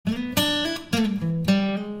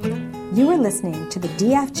You are listening to the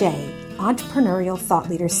DFJ Entrepreneurial Thought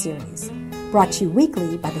Leader Series, brought to you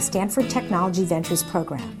weekly by the Stanford Technology Ventures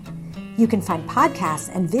Program. You can find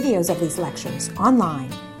podcasts and videos of these lectures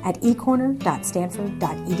online at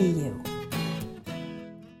ecorner.stanford.edu.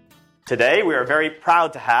 Today, we are very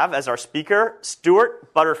proud to have as our speaker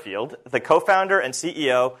Stewart Butterfield, the co-founder and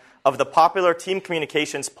CEO of the popular team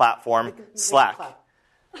communications platform Slack.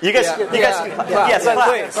 You guys can clap. Yes,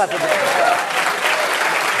 clap.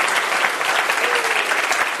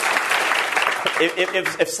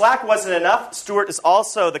 If Slack wasn't enough, Stewart is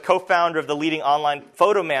also the co-founder of the leading online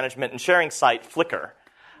photo management and sharing site, Flickr.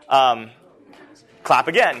 Clap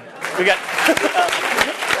again. We got.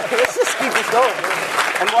 Let's just keep this going.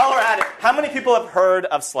 And while we're at it, how many people have heard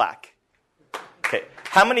of Slack? Okay.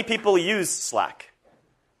 How many people use Slack?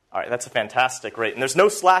 All right, that's a fantastic rate. And there's no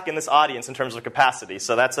Slack in this audience in terms of capacity,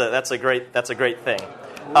 so that's a great thing.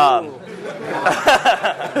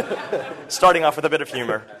 Starting off with a bit of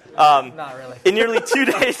humor. Not really. In nearly 2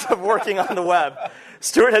 days of working on the web,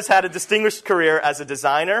 Stewart has had a distinguished career as a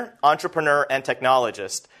designer, entrepreneur, and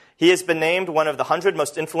technologist. He has been named one of the 100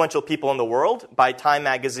 most influential people in the world by Time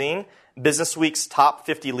Magazine, Businessweek's top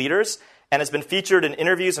 50 leaders, and has been featured in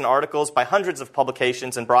interviews and articles by hundreds of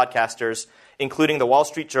publications and broadcasters, including the Wall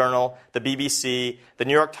Street Journal, the BBC, the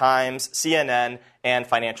New York Times, CNN, and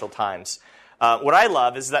Financial Times. What I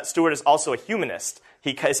love is that Stewart is also a humanist.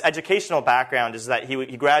 His educational background is that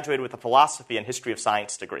he graduated with a philosophy and history of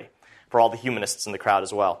science degree, for all the humanists in the crowd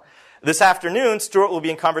as well. This afternoon, Stewart will be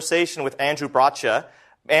in conversation with Andrew Braccia.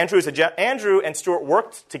 Andrew and Stewart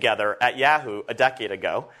worked together at Yahoo a decade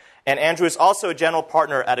ago, and Andrew is also a general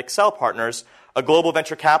partner at Accel Partners, a global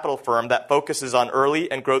venture capital firm that focuses on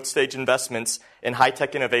early and growth stage investments in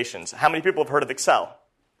high-tech innovations. How many people have heard of Accel?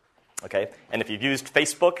 Okay, and if you've used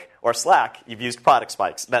Facebook or Slack, you've used product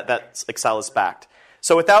spikes. That Accel is backed.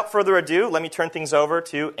 So without further ado, let me turn things over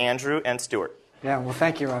to Andrew and Stewart. Yeah, well,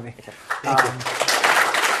 thank you, Ravi. Okay. Thank you.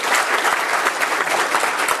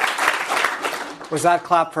 Was that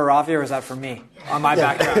clap for Ravi or was that for me on my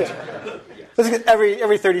background?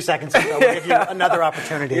 Every 30 seconds or so, we'll give you another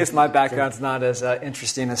opportunity. I guess my background's not as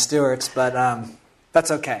interesting as Stewart's, but that's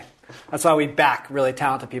okay. That's why we back really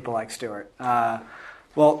talented people like Stewart.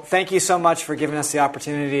 Well, thank you so much for giving us the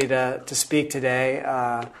opportunity to speak today.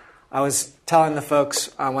 I was telling the folks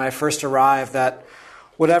when I first arrived that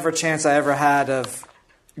whatever chance I ever had of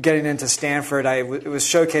getting into Stanford, it was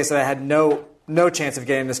showcased that I had no chance of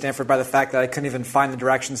getting into Stanford by the fact that I couldn't even find the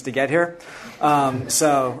directions to get here.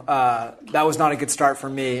 So that was not a good start for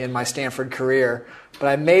me in my Stanford career. But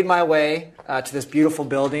I made my way to this beautiful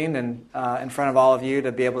building and in front of all of you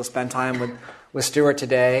to be able to spend time with Stewart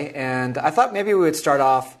today. And I thought maybe we would start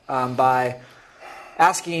off by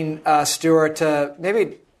asking Stewart to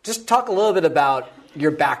maybe just talk a little bit about your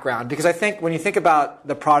background. Because I think when you think about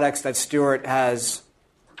the products that Stewart has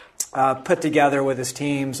put together with his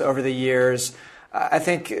teams over the years, I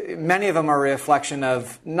think many of them are a reflection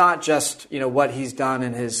of not just what he's done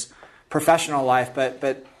in his professional life,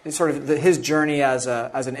 but sort of his journey as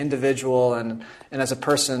an individual and as a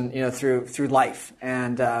person through life.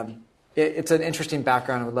 And it's an interesting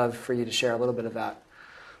background. I would love for you to share a little bit of that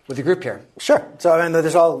with the group here. Sure. So I mean,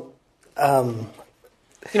 there's all.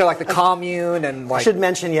 Like the commune and I should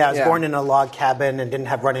mention, I was born in a log cabin and didn't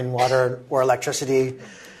have running water or electricity.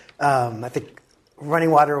 I think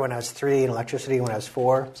running water when I was 3 and electricity when I was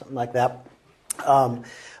 4, something like that. But I'm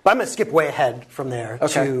going to skip way ahead from there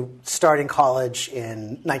to starting college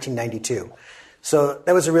in 1992. So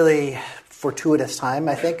that was a really fortuitous time,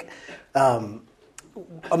 I think.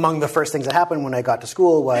 Among the first things that happened when I got to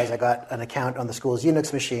school was I got an account on the school's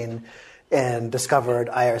Unix machine and discovered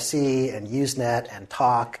IRC and Usenet and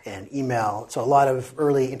Talk and email. So a lot of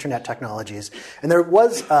early internet technologies. And there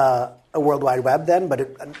was a World Wide Web then, but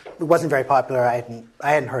it wasn't very popular. I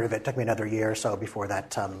hadn't heard of it. It took me another year or so before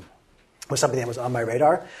that was something that was on my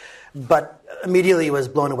radar. But immediately was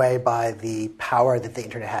blown away by the power that the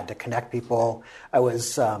internet had to connect people. I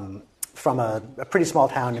was from a pretty small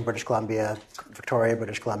town in British Columbia, Victoria,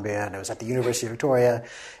 British Columbia, and I was at the University of Victoria.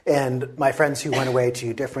 And my friends who went away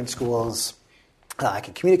to different schools, I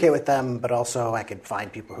could communicate with them, but also I could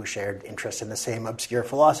find people who shared interest in the same obscure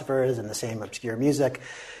philosophers and the same obscure music.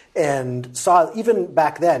 And saw, even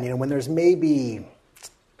back then, when there's maybe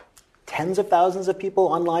tens of thousands of people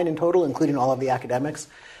online in total, including all of the academics,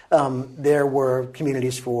 there were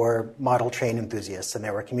communities for model train enthusiasts, and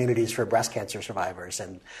there were communities for breast cancer survivors.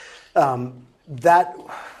 And that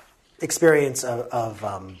experience of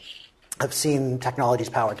seeing technology's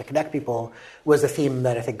power to connect people was a theme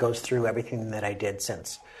that I think goes through everything that I did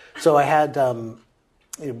since. So I had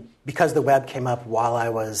because the web came up while I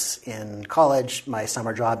was in college, my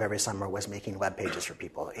summer job every summer was making web pages for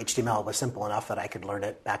people. HTML was simple enough that I could learn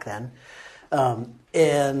it back then.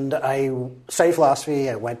 And I studied philosophy.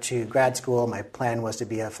 I went to grad school. My plan was to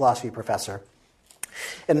be a philosophy professor.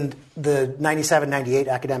 And the 97-98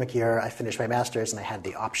 academic year, I finished my master's, and I had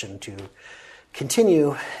the option to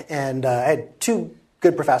continue. And I had two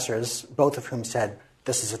good professors, both of whom said,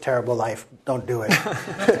 "This is a terrible life. Don't do it."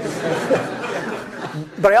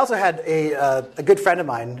 But I also had a good friend of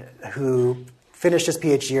mine who finished his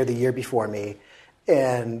PhD the year before me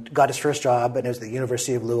and got his first job, and it was at the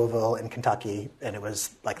University of Louisville in Kentucky, and it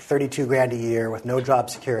was like $32,000 a year with no job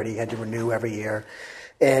security. He had to renew every year,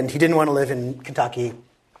 and he didn't want to live in Kentucky,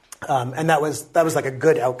 and that was like a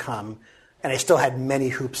good outcome. And I still had many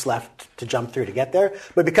hoops left to jump through to get there.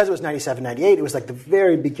 But because it was 97, 98, it was like the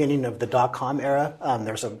very beginning of the dot-com era.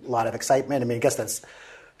 There was a lot of excitement. I mean, I guess that's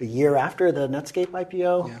the year after the Netscape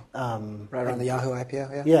IPO. Yeah. Right around the Yahoo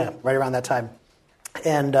IPO, yeah? Yeah, right around that time.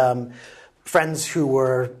 And friends who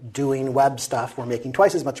were doing web stuff were making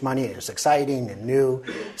twice as much money. It was exciting and new.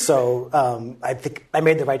 So I think I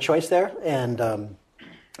made the right choice there and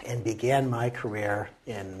began my career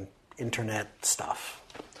in internet stuff.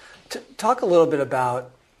 Talk a little bit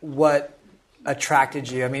about what attracted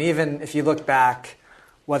you. I mean, even if you look back,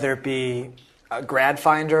 whether it be a Grad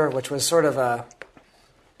Finder, which was sort of a,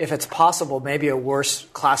 if it's possible, maybe a worse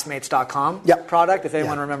Classmates.com product, if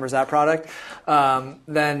anyone remembers that product,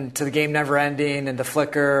 then to the Game Never Ending and to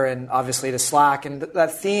Flickr and obviously to Slack. And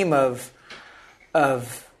that theme of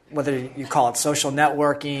whether you call it social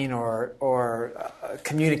networking or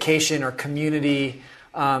communication or community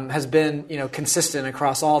has been consistent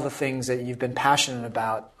across all the things that you've been passionate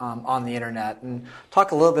about on the internet. And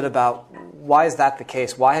talk a little bit about why is that the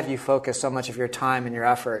case? Why have you focused so much of your time and your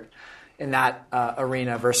effort in that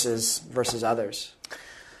arena versus others?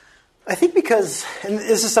 I think because, and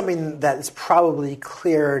this is something that is probably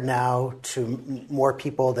clear now to more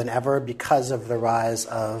people than ever because of the rise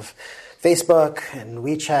of Facebook and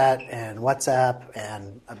WeChat and WhatsApp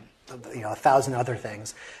and 1,000 other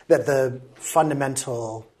things, that the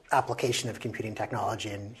fundamental application of computing technology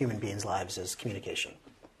in human beings' lives is communication.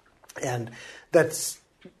 And that's,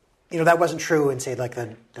 that wasn't true in, say, like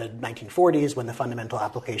the 1940s when the fundamental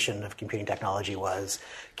application of computing technology was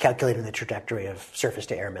calculating the trajectory of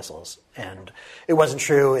surface-to-air missiles. And it wasn't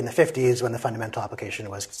true in the 50s when the fundamental application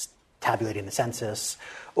was tabulating the census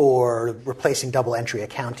or replacing double entry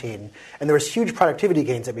accounting. And there was huge productivity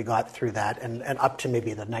gains that we got through that and up to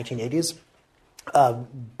maybe the 1980s.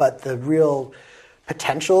 But the real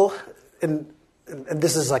potential, and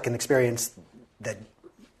this is like an experience that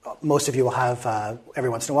most of you will have every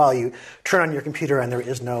once in a while. You turn on your computer and there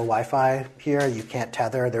is no Wi-Fi here. You can't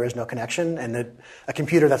tether. There is no connection. And a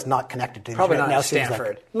computer that's not connected to the Probably internet not now at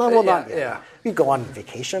Stanford. Seems like, no, well, not yet. Yeah. You go on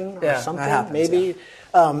vacation or something, happens, maybe.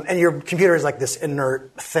 Yeah. And your computer is like this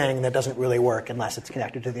inert thing that doesn't really work unless it's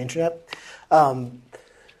connected to the internet.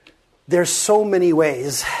 There's so many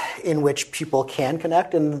ways in which people can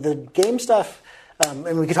connect. And the game stuff,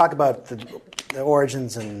 and we could talk about the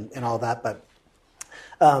origins and all that, but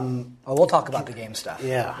we'll talk about the game stuff.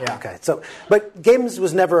 Yeah. Okay. But games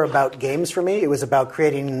was never about games for me. It was about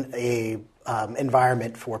creating a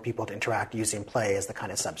environment for people to interact using play as the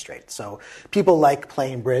kind of substrate. So people like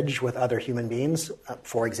playing bridge with other human beings,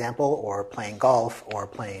 for example, or playing golf, or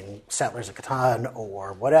playing Settlers of Catan,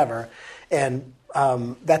 or whatever. And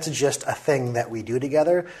that's just a thing that we do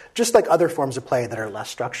together, just like other forms of play that are less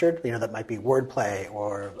structured, that might be wordplay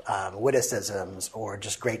or witticisms or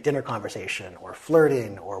just great dinner conversation or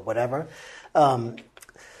flirting or whatever.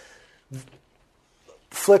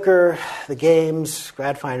 Flickr, the games,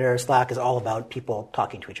 Grad Finder, Slack is all about people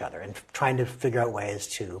talking to each other and trying to figure out ways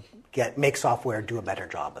to make software do a better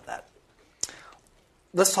job of that.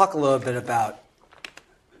 Let's talk a little bit about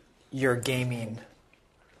your gaming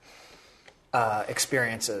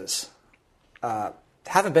experiences.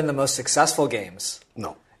 Haven't been the most successful games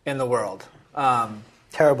in the world.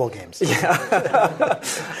 Terrible games. Yeah.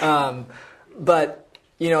 But,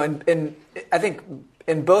 I think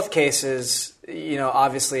in both cases,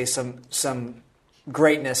 obviously some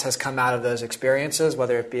greatness has come out of those experiences,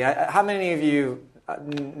 whether it be, how many of you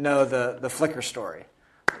know the Flickr story?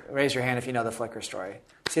 Raise your hand if you know the Flickr story.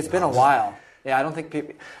 See, it's been a while. Yeah, I don't think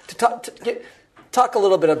people... Talk a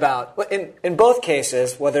little bit about, in both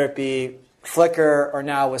cases, whether it be Flickr or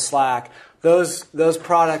now with Slack, those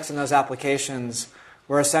products and those applications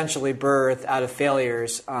were essentially birthed out of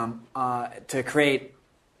failures to create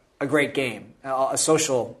a great game, a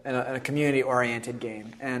social and a community-oriented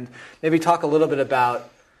game. And maybe talk a little bit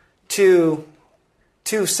about two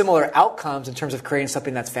two similar outcomes in terms of creating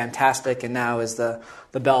something that's fantastic and now is the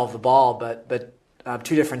belle of the ball, but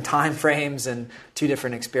two different time frames and two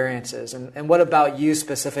different experiences. And what about you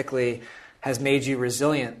specifically has made you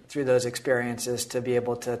resilient through those experiences to be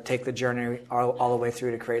able to take the journey all the way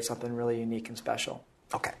through to create something really unique and special?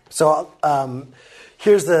 Okay, so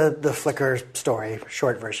here's the Flickr story,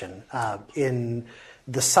 short version. In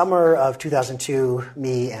the summer of 2002,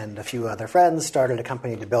 me and a few other friends started a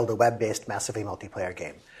company to build a web-based, massively multiplayer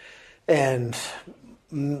game. And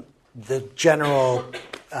the general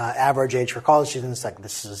average age for college students, like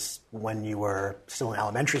this is when you were still in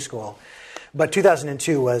elementary school. But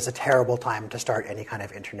 2002 was a terrible time to start any kind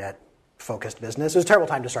of internet-focused business. It was a terrible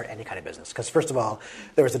time to start any kind of business because, first of all,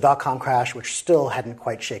 there was the dot-com crash, which still hadn't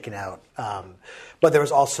quite shaken out. But there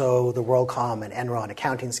was also the WorldCom and Enron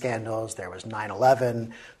accounting scandals. There was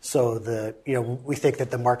 9/11. So we think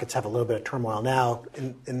that the markets have a little bit of turmoil now.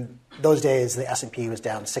 In those days, the S&P was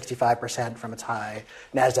down 65% from its high.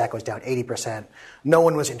 NASDAQ was down 80%. No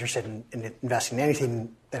one was interested in investing in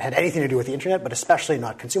anything that had anything to do with the internet, but especially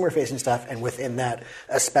not consumer-facing stuff, and within that,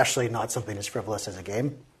 especially not something as frivolous as a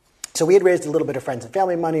game. So we had raised a little bit of friends and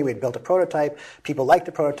family money. We had built a prototype. People liked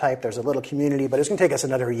the prototype. There's a little community, but it was going to take us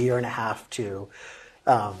another year and a half to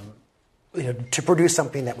produce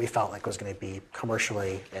something that we felt like was going to be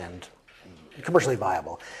commercially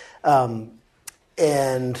viable.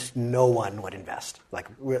 And no one would invest.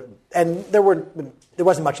 And there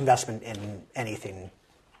wasn't much investment in anything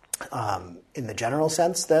in the general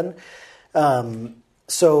sense then.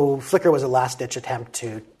 So Flickr was a last-ditch attempt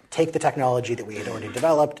to take the technology that we had already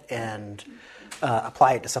developed and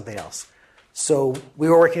apply it to something else. So we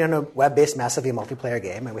were working on a web-based, massively multiplayer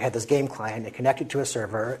game, and we had this game client. It connected to a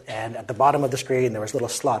server, and at the bottom of the screen, there was little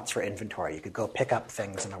slots for inventory. You could go pick up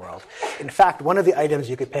things in the world. In fact, one of the items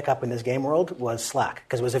you could pick up in this game world was Slack,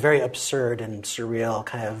 because it was a very absurd and surreal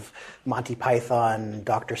kind of Monty Python,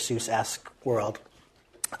 Dr. Seuss-esque world,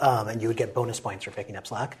 and you would get bonus points for picking up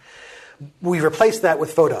Slack. We replaced that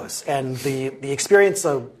with photos, and the experience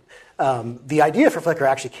of the idea for Flickr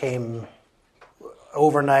actually came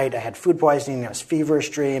overnight. I had food poisoning, I was feverish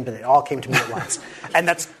dreamed, and it all came to me at once. And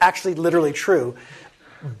that's actually literally true.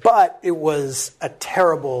 But it was a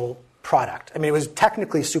terrible product. I mean, it was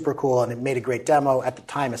technically super cool, and it made a great demo. At the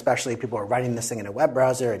time, especially, people were running this thing in a web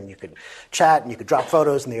browser, and you could chat, and you could drop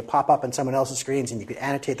photos, and they would pop up on someone else's screens, and you could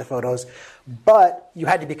annotate the photos. But you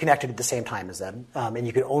had to be connected at the same time as them, and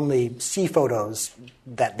you could only see photos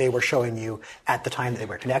that they were showing you at the time that they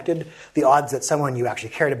were connected. The odds that someone you actually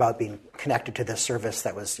cared about being connected to this service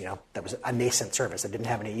that was a nascent service that didn't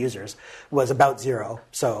have any users was about zero.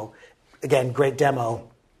 So, again, great demo,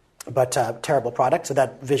 but terrible product. So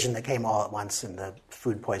that vision that came all at once in the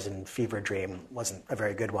food poison fever dream wasn't a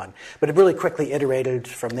very good one. But it really quickly iterated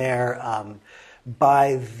from there.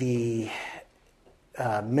 By the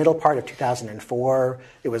middle part of 2004,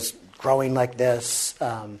 it was growing like this.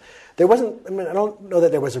 There wasn't. I mean, I don't know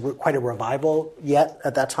that there was quite a revival yet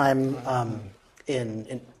at that time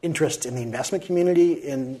in interest in the investment community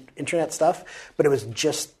in internet stuff, but it was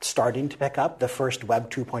just starting to pick up. The first Web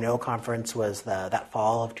 2.0 conference was that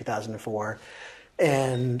fall of 2004,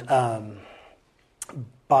 and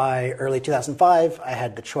by early 2005, I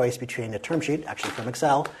had the choice between a term sheet, actually from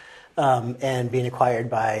Accel, and being acquired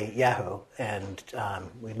by Yahoo, and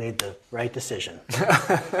we made the right decision.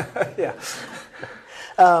 Yeah.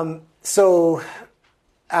 So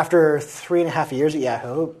after 3.5 years at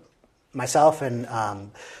Yahoo, myself and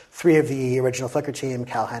three of the original Flickr team,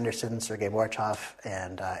 Cal Henderson, Sergey Borchov,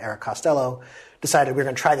 and Eric Costello, decided we were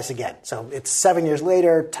going to try this again. So it's 7 years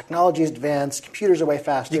later, technology is advanced, computers are way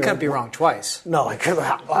faster. You couldn't be wrong twice. No,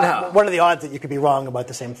 what are the odds that you could be wrong about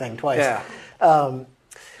the same thing twice? Yeah.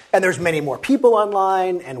 And there's many more people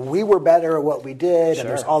online, and we were better at what we did, Sure. and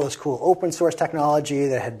there's all this cool open source technology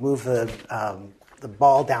that had moved the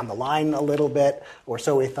ball down the line a little bit, or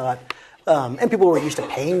so we thought. And people were used to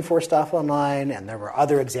paying for stuff online, and there were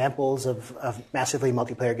other examples of massively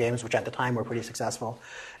multiplayer games, which at the time were pretty successful.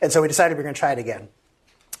 And so we decided we were going to try it again.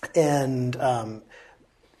 And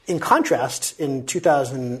in contrast, in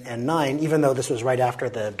 2009, even though this was right after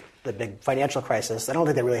the big financial crisis, I don't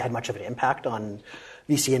think that really had much of an impact on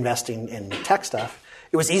VC investing in tech stuff.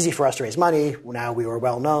 It was easy for us to raise money. Now we were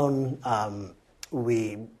well known.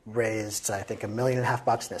 We raised, I think, $1.5 million in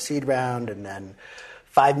a seed round, and then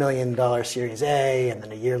 $5 million Series A, and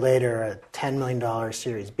then a year later, a $10 million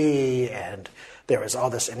Series B, and there was all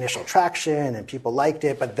this initial traction, and people liked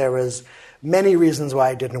it, but there was many reasons why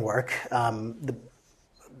it didn't work. The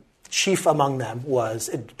chief among them was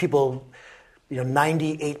people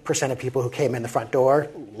 98% of people who came in the front door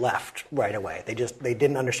left right away. They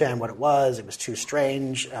didn't understand what it was. It was too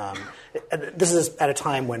strange. This is at a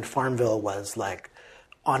time when Farmville was like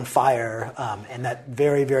on fire, and that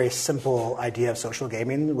very, very simple idea of social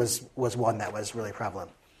gaming was one that was really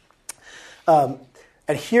prevalent. And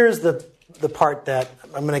here's the part that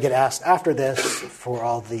I'm going to get asked after this for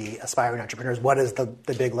all the aspiring entrepreneurs. What is the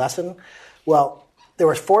big lesson? Well, there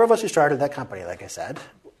were 4 of us who started that company, like I said.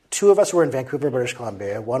 2 of us were in Vancouver, British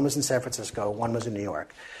Columbia. 1 was in San Francisco. 1 was in New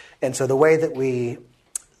York. And so the way that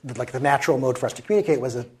the natural mode for us to communicate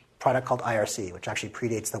was a product called IRC, which actually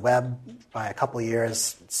predates the web by a couple of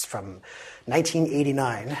years. It's from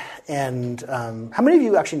 1989. And how many of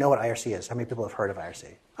you actually know what IRC is? How many people have heard of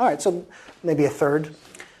IRC? All right, so maybe a third.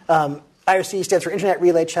 IRC stands for Internet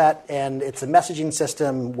Relay Chat, and it's a messaging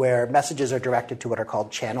system where messages are directed to what are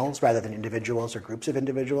called channels rather than individuals or groups of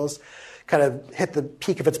individuals. Kind of hit the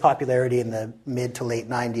peak of its popularity in the mid to late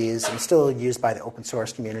 90s and still used by the open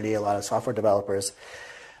source community, a lot of software developers.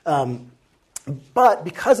 But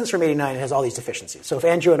because it's from 89, it has all these deficiencies. So if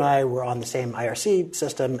Andrew and I were on the same IRC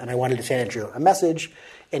system and I wanted to send Andrew a message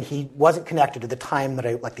and he wasn't connected to the time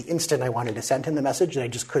that the instant I wanted to send him the message, then I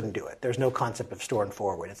just couldn't do it. There's no concept of store and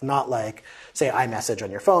forward. It's not like, say, iMessage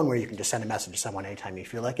on your phone where you can just send a message to someone anytime you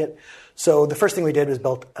feel like it. So the first thing we did was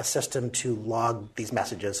built a system to log these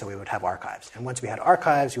messages so we would have archives. And once we had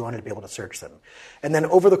archives, we wanted to be able to search them. And then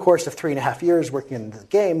over the course of 3.5 years working in the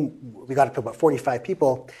game, we got up to about 45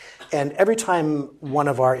 people. And every time one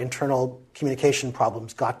of our internal communication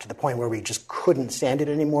problems got to the point where we just couldn't stand it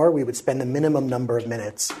anymore, we would spend the minimum number of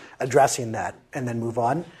minutes addressing that and then move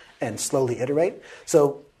on and slowly iterate.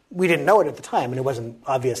 So we didn't know it at the time, and it wasn't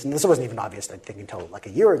obvious. And this wasn't even obvious, I think, until like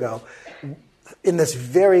a year ago. In this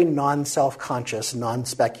very non-self-conscious,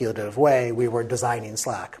 non-speculative way, we were designing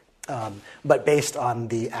Slack, but based on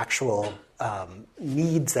the actual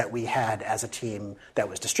needs that we had as a team that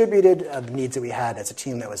was distributed, the needs that we had as a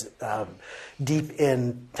team that was deep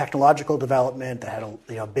in technological development, that had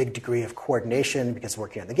a big degree of coordination, because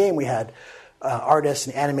working on the game we had artists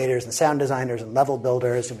and animators and sound designers and level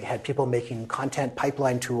builders, and we had people making content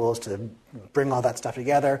pipeline tools to bring all that stuff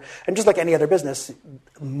together. And just like any other business,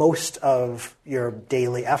 most of your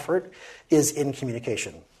daily effort is in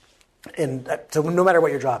communication. And so no matter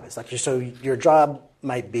what your job is, so your job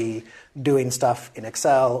might be doing stuff in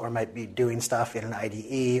Excel, or might be doing stuff in an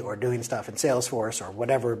IDE, or doing stuff in Salesforce, or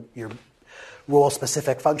whatever your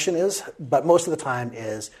role-specific function is. But most of the time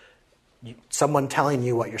is someone telling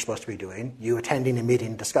you what you're supposed to be doing, you attending a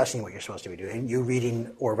meeting discussing what you're supposed to be doing, you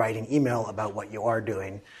reading or writing email about what you are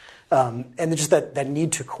doing. And just that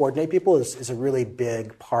need to coordinate people is a really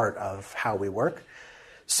big part of how we work.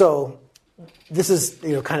 So this is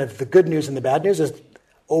kind of the good news and the bad news is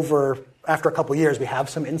after a couple of years, we have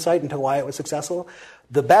some insight into why it was successful.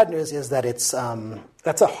 The bad news is that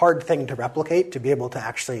that's a hard thing to replicate, to be able to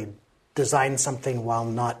actually design something while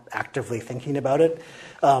not actively thinking about it.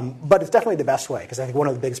 But it's definitely the best way, because I think one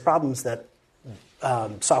of the biggest problems that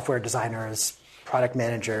software designers, product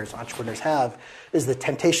managers, entrepreneurs have is the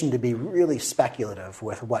temptation to be really speculative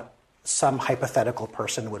with what some hypothetical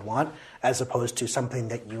person would want, as opposed to something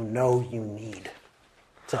that you need.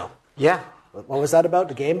 So, yeah. What was that about,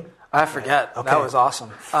 the game? I forget. Okay. That was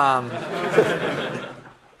awesome.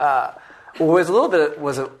 It was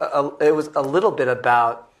a little bit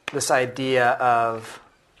about this idea of,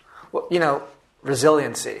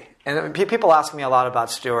 resiliency. And people ask me a lot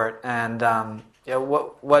about Stewart and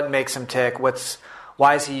what makes him tick.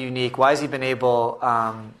 Why is he unique? Why has he been able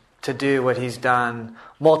to do what he's done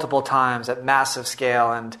multiple times at massive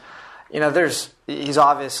scale? And he's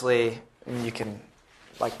obviously, you can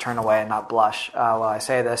turn away and not blush while I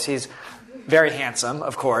say this. He's very handsome,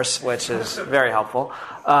 of course, which is very helpful.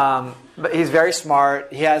 But he's very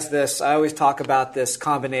smart. He has this, I always talk about this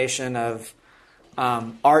combination of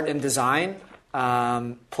art and design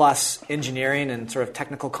plus engineering and sort of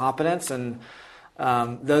technical competence. And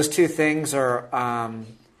those two things are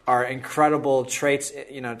incredible traits,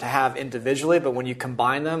 to have individually. But when you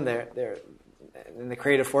combine them, they're and the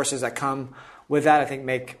creative forces that come with that, I think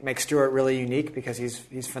make Stewart really unique, because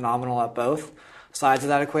he's phenomenal at both sides of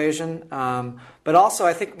that equation. But also,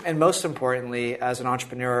 I think, and most importantly, as an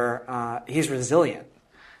entrepreneur, he's resilient.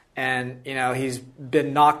 And he's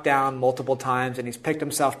been knocked down multiple times, and he's picked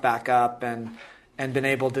himself back up and been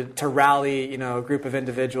able to rally a group of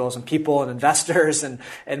individuals and people and investors and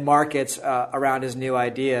markets around his new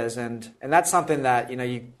ideas. And that's something that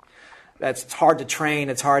that's hard to train.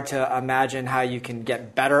 It's hard to imagine how you can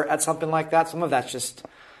get better at something like that. Some of that's just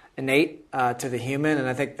innate to the human, and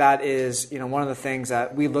I think that is one of the things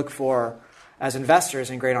that we look for as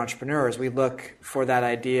investors and great entrepreneurs, we look for that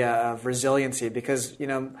idea of resiliency because,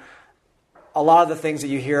 a lot of the things that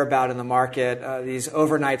you hear about in the market, these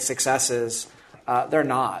overnight successes, they're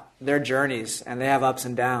not. They're journeys, and they have ups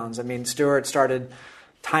and downs. I mean, Stewart started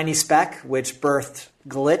Tiny Speck, which birthed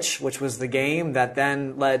Glitch, which was the game that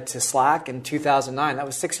then led to Slack in 2009. That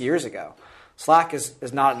was 6 years ago. Slack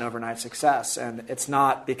is not an overnight success, and it's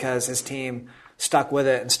not because his team stuck with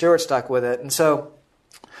it and Stewart stuck with it. And so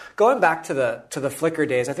going back to the Flickr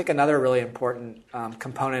days, I think another really important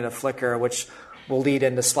component of Flickr, which will lead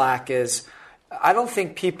into Slack, is I don't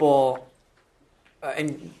think people,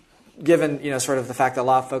 and given sort of the fact that a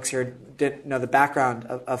lot of folks here didn't know the background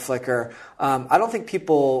of Flickr, I don't think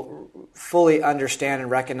people fully understand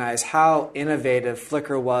and recognize how innovative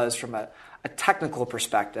Flickr was from a technical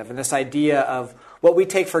perspective. And this idea of what we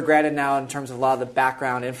take for granted now in terms of a lot of the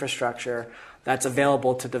background infrastructure that's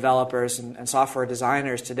available to developers and software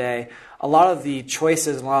designers today, a lot of the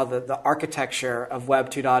choices and a lot of the architecture of Web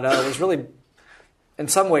 2.0 was really in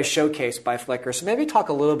some ways showcased by Flickr. So maybe talk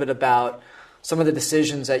a little bit about some of the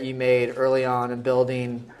decisions that you made early on in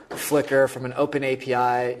building Flickr from an open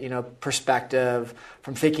API, perspective,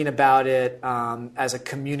 from thinking about it as a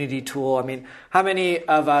community tool. I mean, how many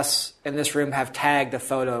of us in this room have tagged a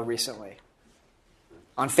photo recently?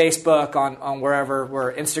 On Facebook, on wherever,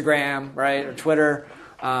 or Instagram, right, or Twitter.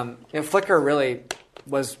 Flickr really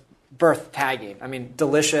was birth tagging. I mean,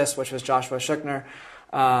 Delicious, which was Joshua Schuchner,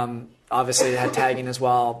 obviously had tagging as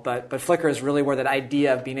well. But Flickr is really where that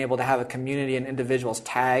idea of being able to have a community and individuals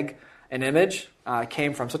tag an image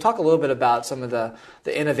came from. So talk a little bit about some of the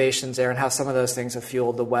innovations there and how some of those things have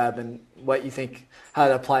fueled the web and what you think, how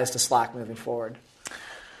it applies to Slack moving forward.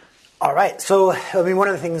 All right. So, one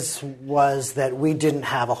of the things was that we didn't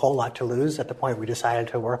have a whole lot to lose at the point we decided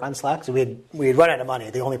to work on Slack. So we had run out of money.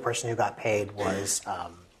 The only person who got paid was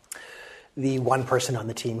the one person on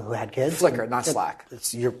the team who had kids. Flickr, not Slack.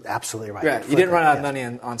 You're absolutely right. Yeah, you didn't run out of money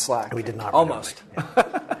on Slack. We did not. Almost.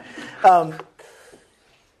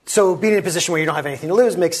 So being in a position where you don't have anything to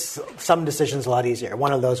lose makes some decisions a lot easier.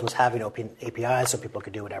 One of those was having open APIs so people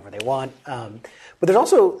could do whatever they want. But there's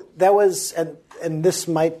also, and this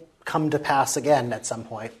might come to pass again at some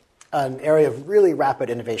point, an area of really rapid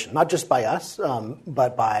innovation, not just by us,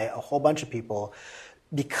 but by a whole bunch of people,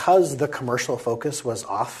 because the commercial focus was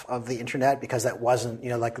off of the internet, because that wasn't,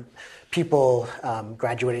 like people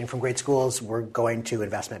graduating from great schools were going to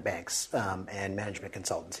investment banks and management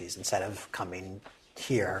consultancies instead of coming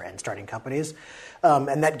here and starting companies.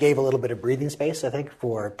 And that gave a little bit of breathing space, I think,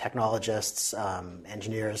 for technologists,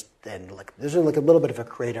 engineers, and there's a little bit of a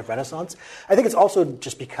creative renaissance. I think it's also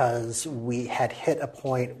just because we had hit a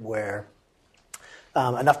point where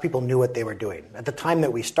enough people knew what they were doing. At the time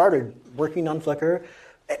that we started working on Flickr,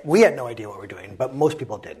 we had no idea what we were doing, but most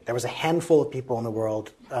people did. There was a handful of people in the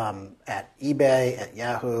world at eBay, at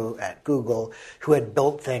Yahoo, at Google, who had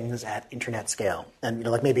built things at internet scale. And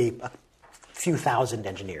maybe a few thousand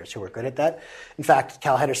engineers who were good at that. In fact,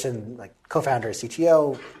 Cal Henderson, co-founder and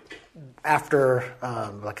CTO, after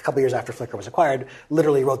a couple years after Flickr was acquired,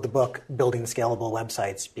 literally wrote the book Building Scalable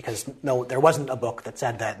Websites, because there wasn't a book that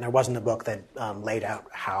said that, and there wasn't a book that laid out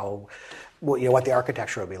what the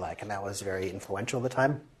architecture would be like, and that was very influential at the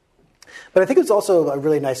time. But I think it was also a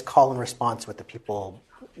really nice call and response with the people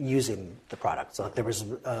using the product. So there was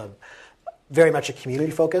very much a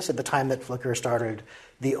community focus. At the time that Flickr started,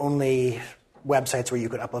 the only websites where you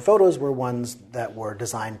could upload photos were ones that were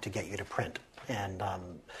designed to get you to print. And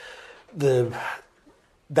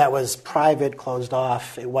that was private, closed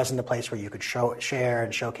off. It wasn't a place where you could share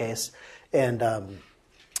and showcase. And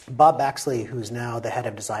Bob Baxley, who's now the head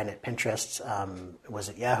of design at Pinterest, was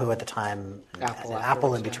at Yahoo at the time,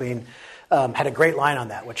 Apple in between, had a great line on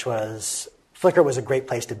that, which was, Flickr was a great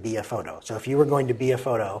place to be a photo. So if you were going to be a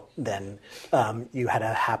photo, then you had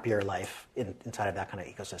a happier life inside of that kind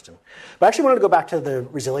of ecosystem. But I actually wanted to go back to the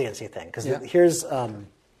resiliency thing, because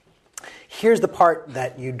here's the part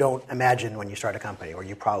that you don't imagine when you start a company, or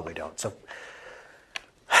you probably don't. So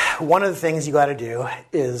one of the things you got to do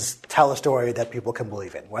is tell a story that people can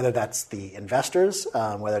believe in, whether that's the investors,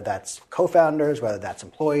 whether that's co-founders, whether that's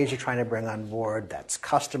employees you're trying to bring on board, that's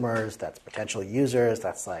customers, that's potential users,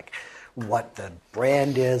 that's what the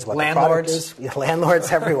brand is, what landlords. The product is. Yeah,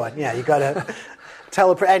 landlords, everyone. Yeah, you got to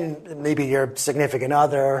tell and maybe your significant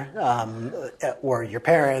other, or your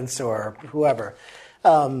parents, or whoever.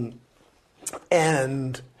 And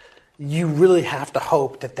you really have to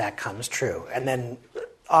hope that comes true. And then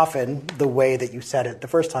often the way that you said it the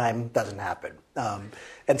first time doesn't happen.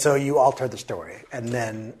 And so you alter the story, and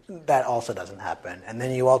then that also doesn't happen. And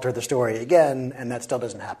then you alter the story again, and that still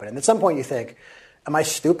doesn't happen. And at some point you think, am I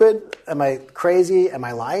stupid? Am I crazy? Am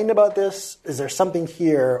I lying about this? Is there something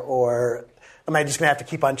here? Or am I just going to have to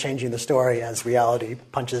keep on changing the story as reality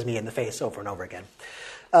punches me in the face over and over again?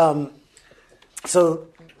 So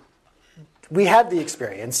we had the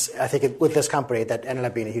experience, I think, with this company that ended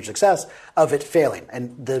up being a huge success, of it failing.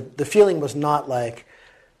 And the feeling was not like,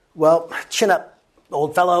 well, chin up,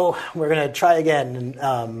 old fellow, we're going to try again,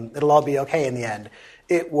 and it'll all be okay in the end.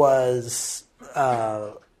 It was,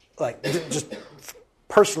 just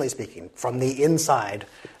personally speaking, from the inside,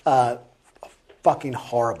 fucking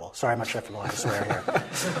horrible. Sorry, I'm not sure if I'm allowed to swear here.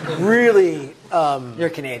 Really. You're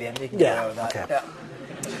Canadian. You can Yeah. go with that. Okay. Yeah.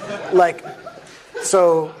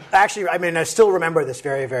 So actually, I still remember this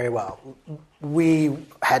very, very well. We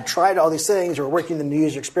had tried all these things. We were working in the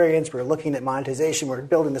user experience. We were looking at monetization. We were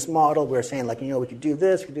building this model. We were saying, we could do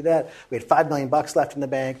this, we could do that. We had $5 million left in the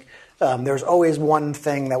bank. There was always one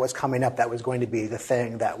thing that was coming up that was going to be the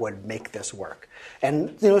thing that would make this work.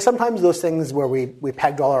 And sometimes those things where we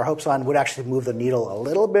pegged all our hopes on would actually move the needle a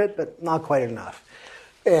little bit, but not quite enough.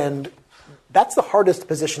 And that's the hardest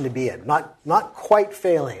position to be in. Not quite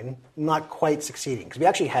failing, not quite succeeding. Because we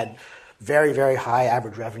actually had very, very high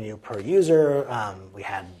average revenue per user. We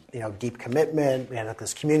had deep commitment. We had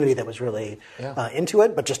this community that was really into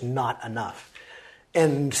it, but just not enough.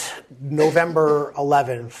 And November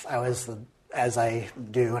 11th, I was, as I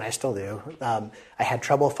do, and I still do, I had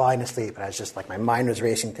trouble falling asleep. And I was just my mind was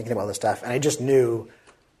racing, thinking about all this stuff. And I just knew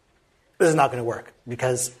this is not going to work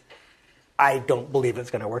because I don't believe it's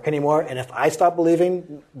going to work anymore. And if I stop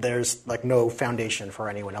believing, there's no foundation for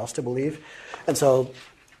anyone else to believe. And so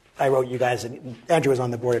I wrote you guys, and Andrew was on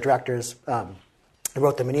the board of directors. I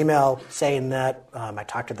wrote them an email saying that. I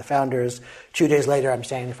talked to the founders. 2 days later, I'm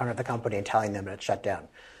standing in front of the company and telling them that it's shut down.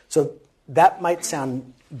 So that might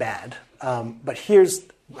sound bad, but here's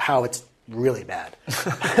how it's really bad.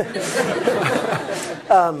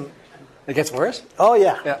 It gets worse? Oh,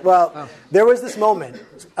 yeah. Well, there was this moment.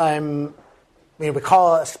 We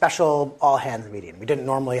call a special all-hands meeting. We didn't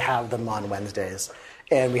normally have them on Wednesdays.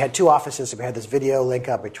 And we had two offices, so we had this video link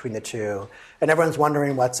up between the two. And everyone's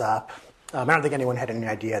wondering what's up. I don't think anyone had any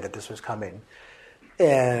idea that this was coming.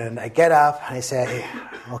 And I get up and I say,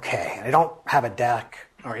 okay. And I don't have a deck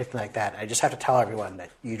or anything like that. I just have to tell everyone that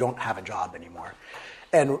you don't have a job anymore.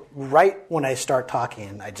 And right when I start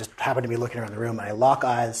talking, I just happen to be looking around the room, and I lock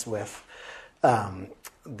eyes with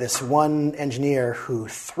this one engineer who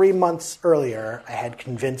 3 months earlier I had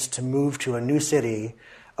convinced to move to a new city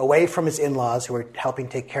away from his in-laws who were helping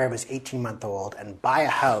take care of his 18-month-old and buy a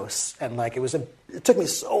house. And it took me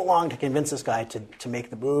so long to convince this guy to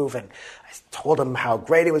make the move. And I told him how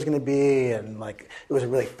great it was going to be, and it was a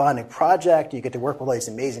really fun project. You get to work with all these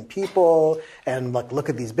amazing people, and look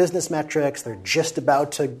at these business metrics. They're just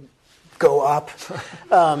about to go up.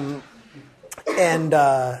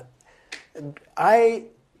 I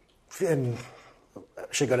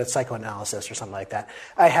should go to psychoanalysis or something like that.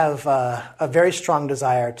 I have a very strong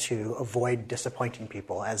desire to avoid disappointing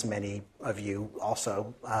people, as many of you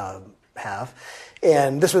also have.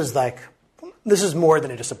 And this was more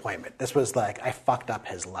than a disappointment. This was I fucked up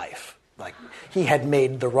his life. He had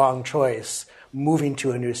made the wrong choice, moving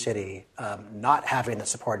to a new city, not having the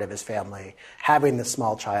support of his family, having this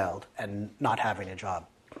small child, and not having a job.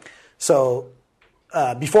 So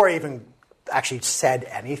before I even actually said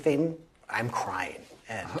anything, I'm crying.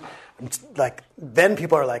 And then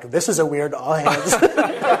people are like, this is a weird all hands.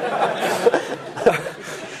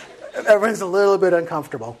 Everyone's a little bit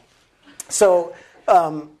uncomfortable. So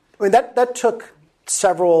that took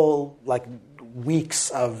several weeks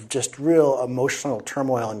of just real emotional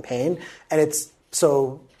turmoil and pain. And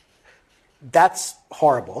that's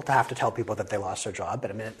horrible to have to tell people that they lost their job.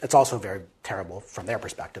 But it's also very terrible from their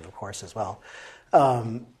perspective, of course, as well.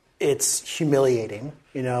 It's humiliating,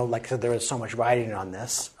 I said, there was so much riding on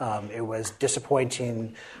this. It was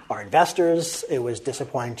disappointing our investors. It was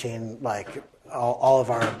disappointing, all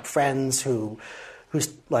of our friends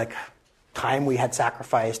whose time we had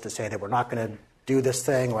sacrificed to say that we're not going to do this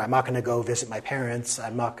thing, or I'm not going to go visit my parents.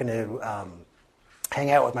 I'm not going to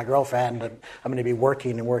hang out with my girlfriend. I'm going to be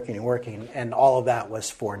working and working and working, and all of that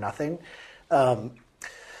was for nothing.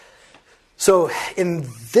 So in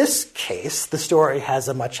this case, the story has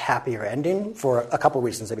a much happier ending for a couple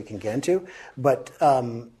reasons that we can get into. But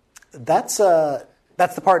that's the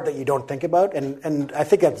part that you don't think about, and I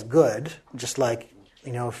think that's good. Just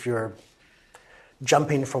if you're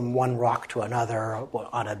jumping from one rock to another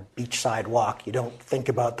on a beachside walk, you don't think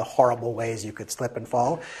about the horrible ways you could slip and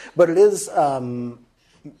fall. But it is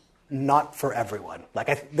not for everyone.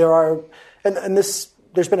 There are, and this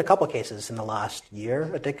there's been a couple cases in the last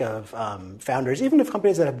year, I think, of founders, even of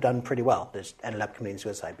companies that have done pretty well, just ended up committing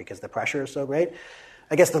suicide because the pressure is so great.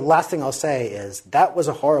 I guess the last thing I'll say is that was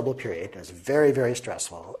a horrible period. It was very, very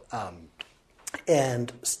stressful.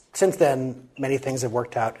 And since then, many things have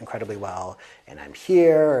worked out incredibly well. And I'm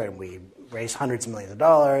here, and we raised hundreds of millions of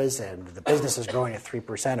dollars, and the business is growing at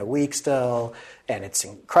 3% a week still, and it's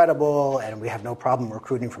incredible, and we have no problem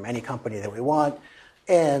recruiting from any company that we want.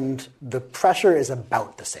 And the pressure is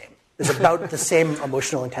about the same. It's about the same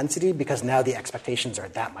emotional intensity because now the expectations are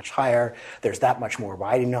that much higher. There's that much more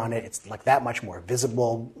riding on it. It's like that much more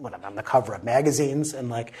visible when I'm on the cover of magazines. And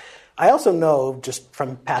like, I also know just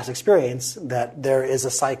from past experience that there is a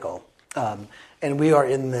cycle. And we are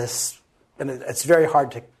in this, and it's very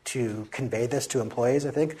hard to convey this to employees,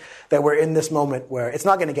 I think, that we're in this moment where it's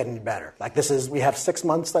not going to get any better. Like we have 6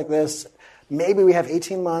 months like this. Maybe we have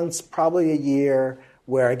 18 months, probably a year,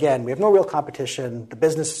 where, again, we have no real competition. The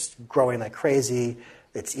business is growing like crazy.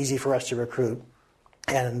 It's easy for us to recruit.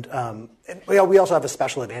 And we also have a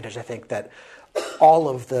special advantage, I think, that all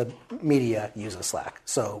of the media uses Slack.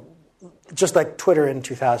 So just like Twitter in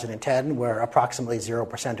 2010, where approximately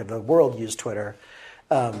 0% of the world used Twitter,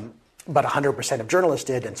 but 100% of journalists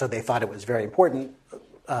did, and so they thought it was very important.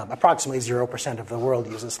 Approximately 0% of the world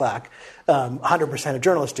uses Slack. 100% of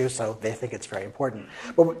journalists do, so they think it's very important.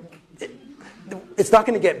 But it's not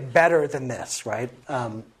going to get better than this, right?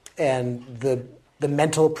 And the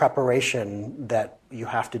mental preparation that you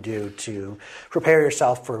have to do to prepare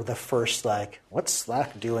yourself for the first, like, what's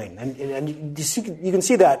Slack doing? And you can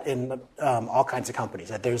see that in all kinds of companies.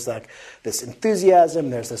 That there's like this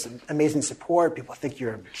enthusiasm, there's this amazing support. People think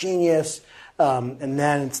you're a genius. And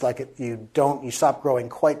then it's like you stop growing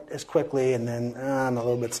quite as quickly, and then I'm a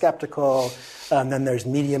little bit skeptical. Then there's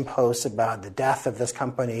Medium posts about the death of this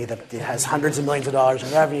company that has hundreds of millions of dollars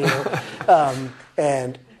in revenue.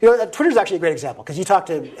 And Twitter's actually a great example because you talk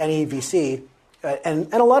to any VC,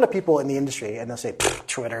 and a lot of people in the industry, and they'll say,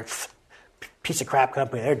 Twitter, piece of crap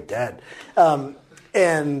company, they're dead.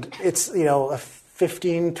 And it's a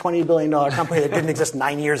 $15, $20 billion company that didn't exist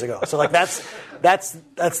 9 years ago. So like that's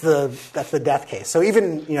the death case. So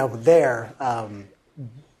even there,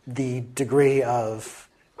 the degree of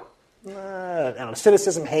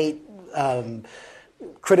cynicism, hate,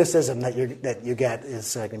 criticism that you get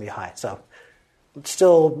is going to be high. So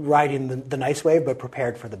still riding the nice wave, but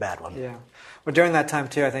prepared for the bad one. Yeah. Well, during that time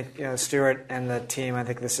too, I think Stewart and the team. I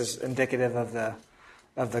think this is indicative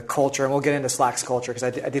of the culture, and we'll get into Slack's culture because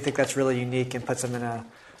I do think that's really unique and puts them in a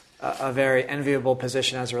very enviable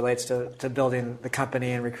position as it relates to building the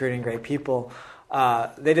company and recruiting great people.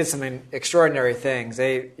 They did some extraordinary things.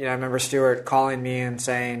 I remember Stewart calling me and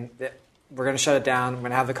saying, we're going to shut it down, we're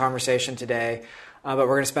going to have the conversation today, but we're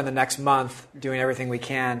going to spend the next month doing everything we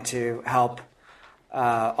can to help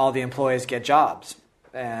all the employees get jobs.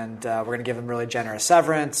 And we're going to give them really generous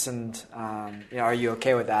severance, and are you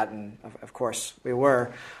okay with that? And of course we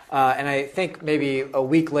were. And I think maybe a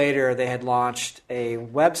week later they had launched a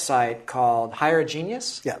website called Hire a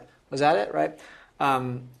Genius. Yeah, was that it? Right.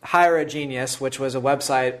 Hire a Genius, which was a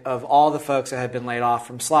website of all the folks that had been laid off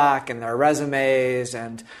from Slack and their resumes,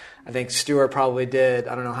 and I think Stewart probably did,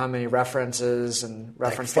 I don't know how many references and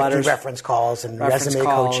reference letters. Reference calls and resume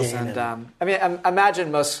coaching. And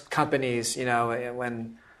imagine most companies,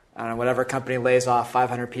 when, I don't know, whatever company lays off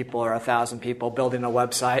 500 people or 1,000 people, building a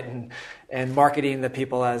website and marketing the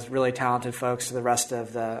people as really talented folks to the rest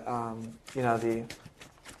of the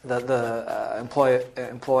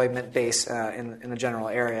employment base in the general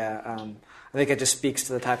area. I think it just speaks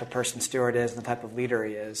to the type of person Stewart is and the type of leader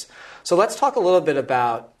he is. So let's talk a little bit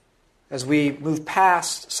about, as we move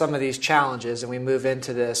past some of these challenges and we move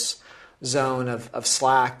into this zone of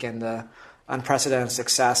Slack and the unprecedented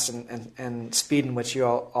success and speed in which you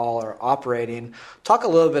all are operating, talk a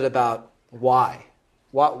little bit about why.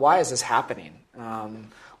 Why is this happening?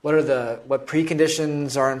 What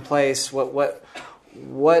preconditions are in place? What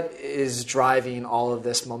is driving all of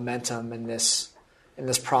this momentum in this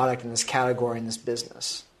product, in this category, in this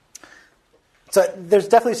business? So there's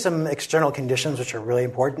definitely some external conditions which are really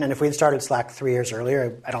important. And if we had started Slack 3 years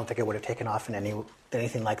earlier, I don't think it would have taken off in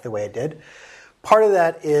anything like the way it did. Part of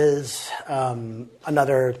that is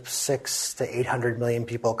another 600 to 800 million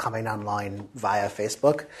people coming online via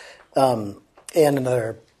Facebook, and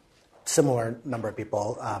another similar number of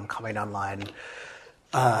people coming online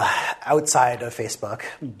outside of Facebook,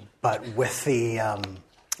 but with the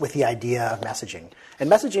idea of messaging. And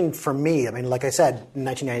messaging for me, like I said, in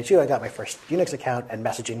 1992, I got my first Unix account, and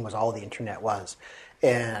messaging was all the internet was.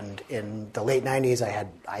 And in the late 90s, I had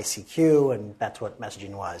ICQ, and that's what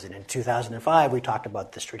messaging was. And in 2005, we talked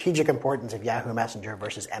about the strategic importance of Yahoo Messenger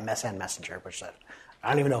versus MSN Messenger, which I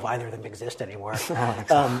don't even know if either of them exist anymore.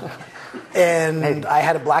 And I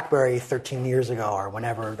had a BlackBerry 13 years ago or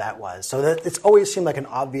whenever that was. So it's always seemed like an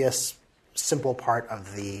obvious, simple part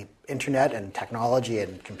of the internet and technology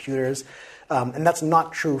and computers. And that's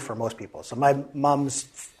not true for most people. So my mom's,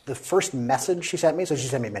 the first message she sent me, so she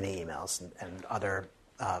sent me many emails and other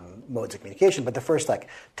modes of communication, but the first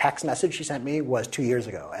text message she sent me was 2 years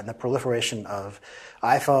ago. And the proliferation of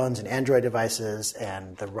iPhones and Android devices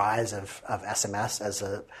and the rise of SMS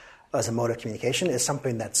as a mode of communication is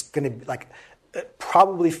something that's going to be it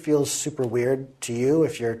probably feels super weird to you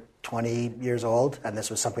if you're 20 years old and this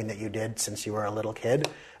was something that you did since you were a little kid.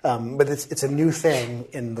 But it's a new thing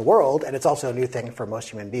in the world, and it's also a new thing for most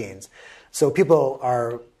human beings. So people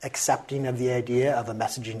are accepting of the idea of a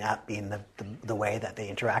messaging app being the way that they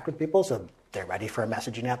interact with people, so they're ready for a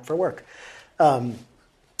messaging app for work.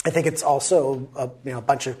 I think it's also a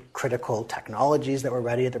bunch of critical technologies that were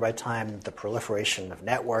ready at the right time, the proliferation of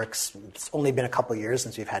networks. It's only been a couple of years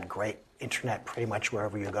since we've had great internet pretty much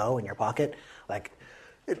wherever you go in your pocket.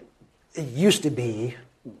 It used to be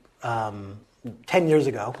 10 years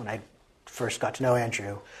ago, when I first got to know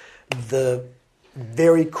Andrew, the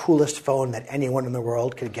very coolest phone that anyone in the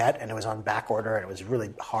world could get, and it was on back order, and it was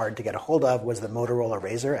really hard to get a hold of, was the Motorola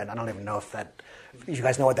Razr. And I don't even know if you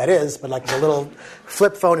guys know what that is, but the little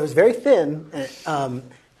flip phone. It was very thin,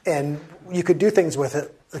 and you could do things with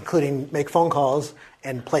it, including make phone calls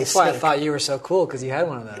and play Snake. Well, I thought you were so cool because you had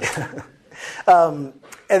one of those.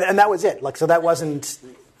 And that was it. So that wasn't...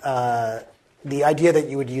 the idea that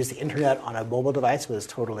you would use the internet on a mobile device was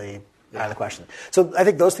totally out of the question. So I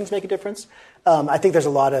think those things make a difference. I think there's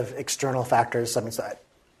a lot of external factors.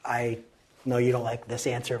 I know you don't like this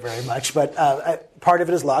answer very much, but part of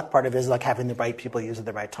it is luck. Part of it is having the right people use it at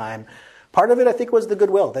the right time. Part of it, I think, was the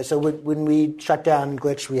goodwill. So when we shut down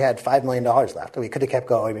Glitch, we had $5 million left. We could have kept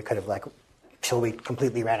going. We could have till we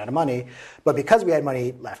completely ran out of money. But because we had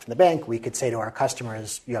money left in the bank, we could say to our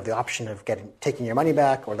customers, you have the option of taking your money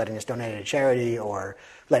back or letting us donate it to charity or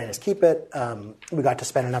letting us keep it. We got to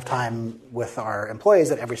spend enough time with our employees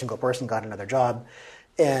that every single person got another job.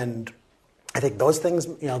 And I think those things,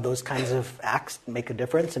 those kinds of acts make a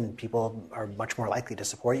difference, and people are much more likely to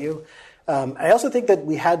support you. I also think that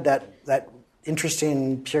we had that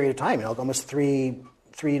interesting period of time, almost three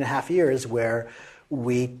and a half years, where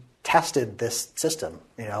we tested this system,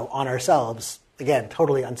 on ourselves, again,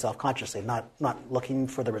 totally unselfconsciously, not looking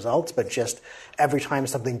for the results, but just every time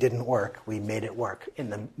something didn't work, we made it work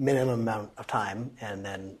in the minimum amount of time and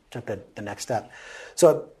then took the next step.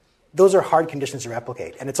 So those are hard conditions to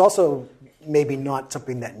replicate. And it's also maybe not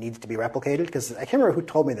something that needs to be replicated, because I can't remember who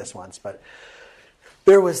told me this once, but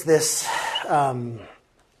there was this,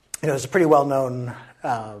 there's a pretty well-known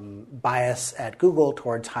bias at Google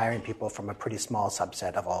towards hiring people from a pretty small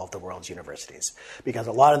subset of all of the world's universities, because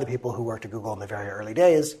a lot of the people who worked at Google in the very early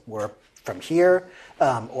days were from here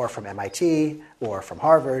or from MIT or from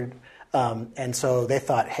Harvard. And so they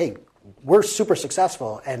thought, hey, we're super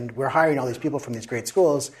successful and we're hiring all these people from these great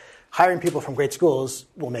schools. Hiring people from great schools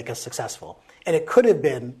will make us successful. And it could have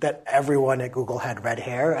been that everyone at Google had red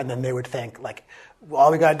hair, and then they would think,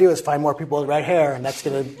 all we got to do is find more people with red hair, and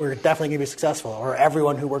we're definitely going to be successful. Or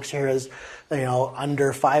everyone who works here is,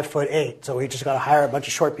 under 5'8", so we just got to hire a bunch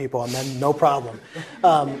of short people, and then no problem.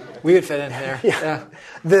 We would fit in there. Yeah.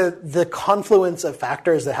 The confluence of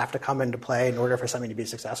factors that have to come into play in order for something to be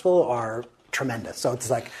successful are tremendous. So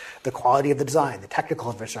it's the quality of the design, the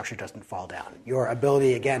technical infrastructure doesn't fall down. Your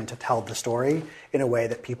ability, again, to tell the story in a way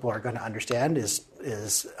that people are going to understand is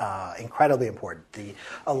incredibly important. The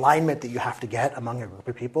alignment that you have to get among a group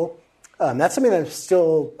of people, that's something that I'm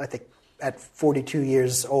still, I think, at 42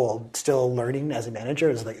 years old, still learning as a manager,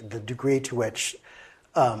 is the degree to which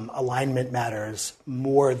alignment matters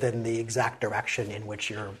more than the exact direction in which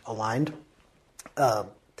you're aligned.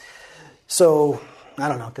 So I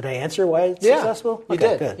don't know. Did I answer why it's successful? You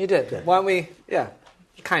did. Good. You did. Good. Why don't we? Yeah,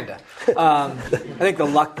 kind of. I think the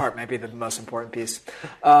luck part might be the most important piece.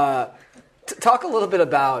 Talk a little bit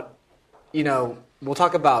about, we'll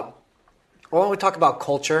talk about. Why don't we talk about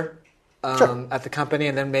culture Sure. at the company,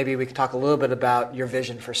 and then maybe we can talk a little bit about your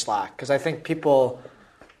vision for Slack, because I think people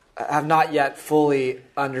have not yet fully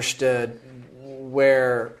understood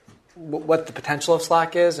what the potential of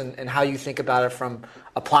Slack is and how you think about it from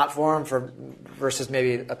a platform versus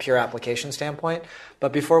maybe a pure application standpoint.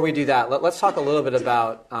 But before we do that, let's talk a little bit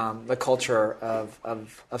about the culture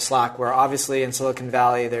of Slack, where obviously in Silicon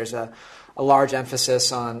Valley there's a large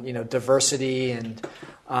emphasis on diversity and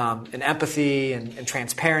and empathy and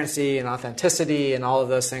transparency and authenticity and all of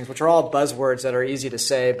those things, which are all buzzwords that are easy to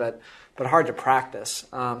say but hard to practice.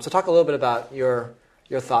 So talk a little bit about your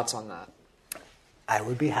thoughts on that. I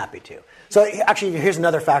would be happy to. So actually, here's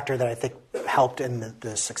another factor that I think helped in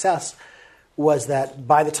the success was that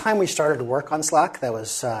by the time we started to work on Slack, that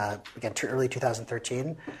was, again, early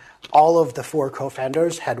 2013, all of the 4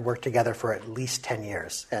 co-founders had worked together for at least 10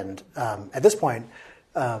 years. And at this point,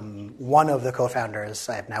 one of the co-founders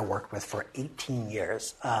I have now worked with for 18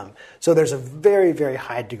 years. So there's a very, very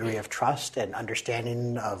high degree of trust and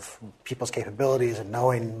understanding of people's capabilities and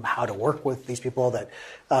knowing how to work with these people that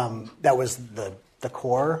was the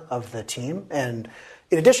core of the team. And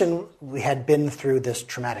in addition, we had been through this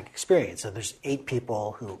traumatic experience. So there's 8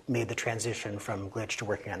 people who made the transition from Glitch to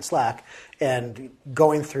working on Slack. And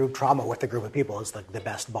going through trauma with a group of people is the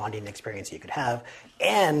best bonding experience you could have.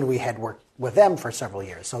 And we had worked with them for several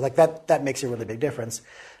years. So that makes a really big difference.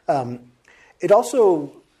 It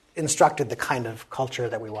also instructed the kind of culture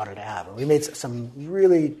that we wanted to have. And we made some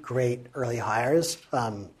really great early hires.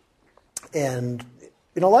 And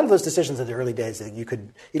a lot of those decisions in the early days, you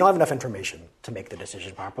don't have enough information to make the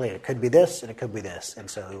decision properly. It could be this, and it could be this. And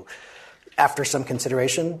so after some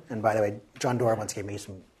consideration, and by the way, John Doerr once gave me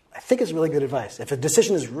I think it's really good advice. If a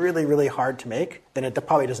decision is really, really hard to make, then it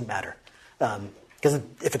probably doesn't matter. Because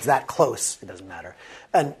if it's that close, it doesn't matter.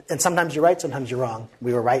 And sometimes you're right, sometimes you're wrong.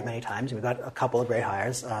 We were right many times. We got a couple of great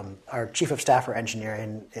hires. Our chief of staff for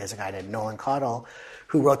engineering is a guy named Nolan Caudle,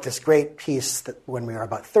 who wrote this great piece that when we were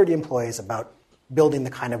about 30 employees about building the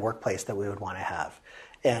kind of workplace that we would want to have,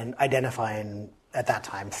 and identifying at that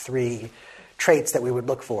time 3 traits that we would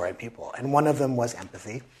look for in people. And one of them was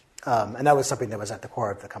empathy. And that was something that was at the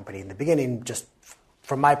core of the company in the beginning. Just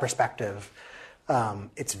from my perspective,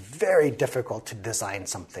 it's very difficult to design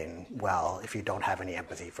something well if you don't have any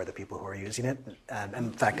empathy for the people who are using it. And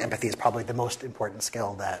in fact, empathy is probably the most important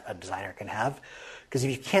skill that a designer can have. Because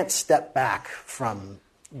if you can't step back from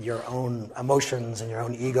your own emotions and your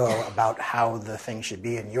own ego about how the thing should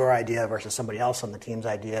be and your idea versus somebody else on the team's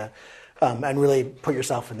idea, and really put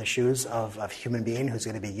yourself in the shoes of a human being who's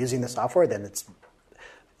going to be using the software, then it's,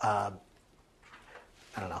 I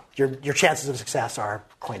don't know, your chances of success are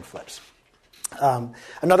coin flips.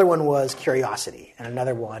 Another one was curiosity, and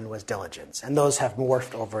another one was diligence. And those have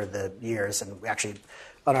morphed over the years. And we actually,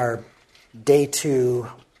 on our day 2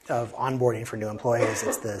 of onboarding for new employees,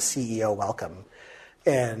 it's the CEO welcome.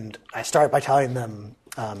 And I start by telling them,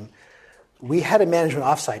 we had a management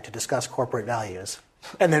offsite to discuss corporate values,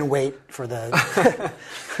 and then wait for the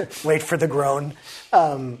groan.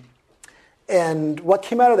 And what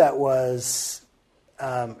came out of that was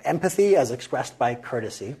empathy as expressed by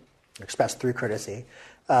courtesy, expressed through courtesy.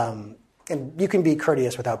 And you can be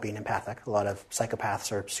courteous without being empathic. A lot of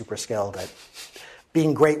psychopaths are super skilled at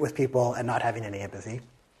being great with people and not having any empathy.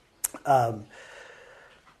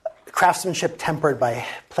 Craftsmanship tempered by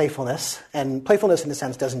playfulness. And playfulness, in a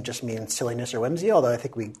sense, doesn't just mean silliness or whimsy, although I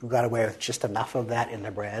think we got away with just enough of that in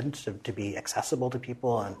the brand to be accessible to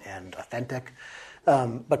people and authentic.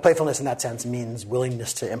 But playfulness in that sense means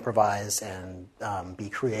willingness to improvise and be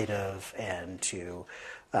creative and to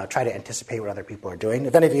try to anticipate what other people are doing.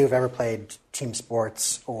 If any of you have ever played team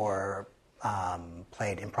sports or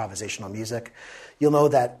played improvisational music, you'll know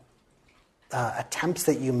that attempts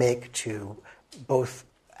that you make to both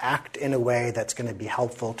act in a way that's going to be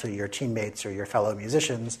helpful to your teammates or your fellow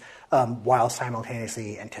musicians while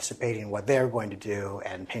simultaneously anticipating what they're going to do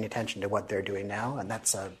and paying attention to what they're doing now. And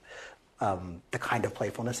that's the kind of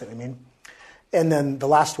playfulness that we mean. And then the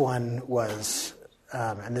last one was,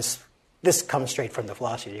 and this comes straight from the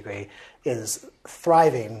philosophy degree, is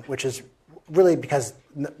thriving, which is really because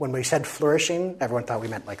when we said flourishing, everyone thought we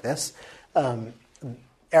meant like this.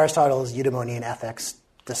 Aristotle's Eudaimonian ethics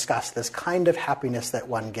discuss this kind of happiness that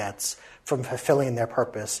one gets from fulfilling their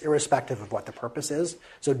purpose, irrespective of what the purpose is.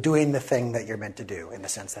 So doing the thing that you're meant to do, in the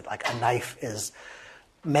sense that like a knife is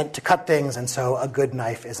meant to cut things, and so a good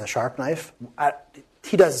knife is a sharp knife.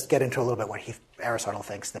 He does get into a little bit what Aristotle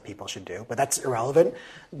thinks that people should do, but that's irrelevant.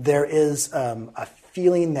 There is a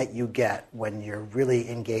feeling that you get when you're really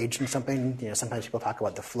engaged in something. Sometimes people talk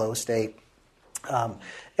about the flow state.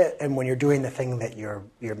 And when you're doing the thing that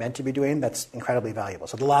you're meant to be doing, that's incredibly valuable.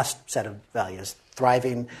 So the last set of values,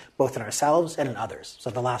 thriving both in ourselves and in others. So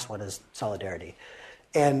the last one is solidarity.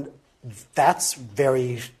 And that's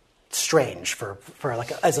very strange for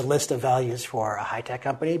like as a list of values for a high-tech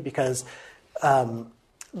company, because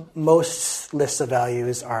most lists of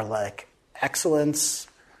values are like excellence,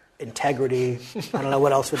 integrity. I don't know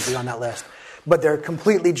what else would be on that list. But they're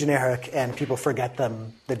completely generic, and people forget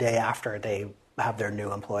them the day after they have their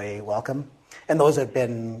new employee welcome. And those have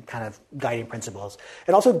been kind of guiding principles.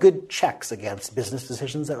 And also good checks against business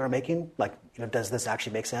decisions that we're making, like, does this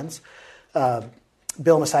actually make sense?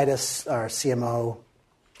 Bill Masitis, our CMO,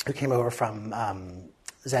 who came over from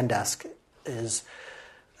Zendesk, is,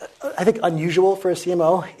 I think, unusual for a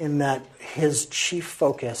CMO in that his chief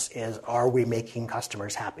focus is, are we making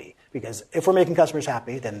customers happy? Because if we're making customers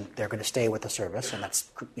happy, then they're going to stay with the service, and that's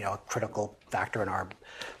a critical factor in our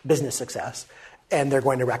business success. And they're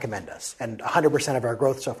going to recommend us. And 100% of our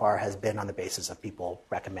growth so far has been on the basis of people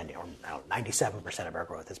recommending, or 97% of our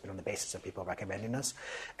growth has been on the basis of people recommending us.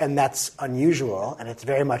 And that's unusual, and it's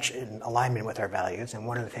very much in alignment with our values. And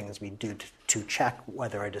one of the things we do to check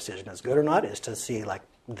whether a decision is good or not is to see the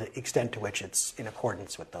extent to which it's in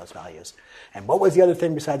accordance with those values. And what was the other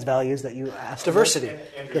thing besides values that you asked? Diversity.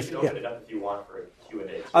 Andrew, you can open it up if you want for a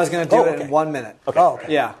Q&A. I was going to do it in 1 minute. Okay. Oh,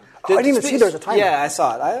 okay. Yeah. I didn't even see there was a timer. Yeah, I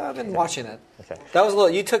saw it. I've been watching it. Okay. That was a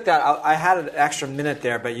little. You took that. I had an extra minute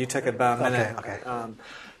there, but you took about a minute. Okay.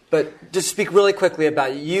 But just speak really quickly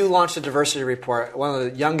about you launched a diversity report, one of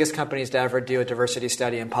the youngest companies to ever do a diversity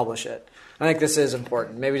study and publish it. I think this is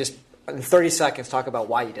important. Maybe just in 30 seconds talk about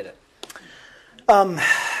why you did it.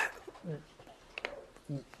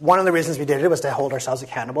 One of the reasons we did it was to hold ourselves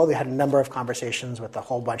accountable. We had a number of conversations with a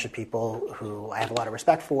whole bunch of people who I have a lot of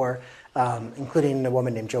respect for, including a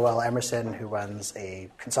woman named Joelle Emerson, who runs a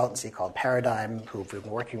consultancy called Paradigm, who we've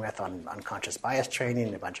been working with on unconscious bias training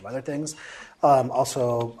and a bunch of other things.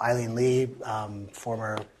 Also, Eileen Lee,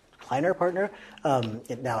 former Kleiner partner,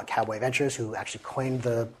 now at Cowboy Ventures, who actually coined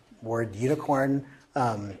the word unicorn.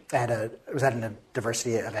 I was at a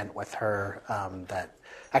diversity event with her that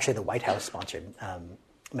actually the White House sponsored,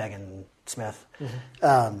 Megan Smith.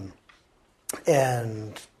 Mm-hmm.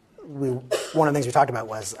 And one of the things we talked about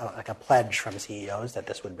was a pledge from CEOs that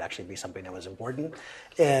this would actually be something that was important.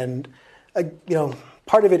 And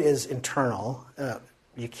part of it is internal.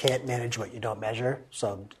 You can't manage what you don't measure.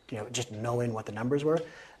 So just knowing what the numbers were,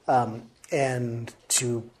 and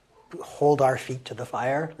to hold our feet to the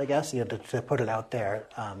fire, I guess, to put it out there,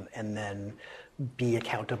 and then be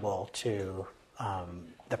accountable to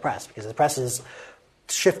the press, because the press is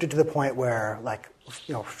shifted to the point where,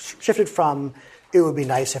 shifted from it would be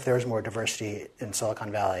nice if there was more diversity in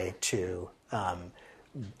Silicon Valley to,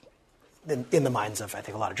 in the minds of, I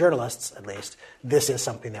think, a lot of journalists, at least, this is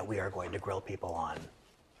something that we are going to grill people on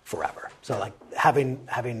forever. So, having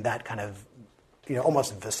that kind of,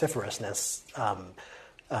 almost vociferousness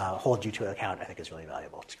hold you to account, I think, is really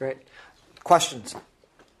valuable. That's great. Questions?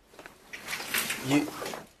 You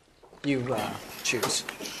choose.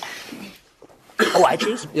 Oh, I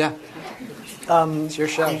choose? Yeah. It's your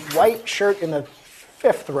show. White shirt in the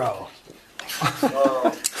 5th row. I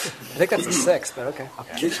think that's the 6th, but okay.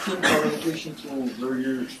 Which team communication tools were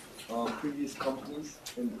your previous companies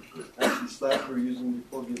and actually Slack were using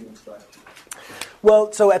before getting Slack?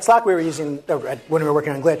 Well, so at Slack we were using, when we were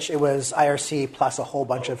working on Glitch, it was IRC plus a whole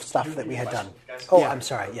bunch of stuff that we had done. Oh, yeah. I'm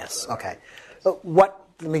sorry. Yes. Okay. Let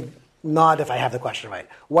me nod if I have the question right.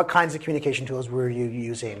 What kinds of communication tools were you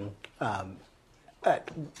using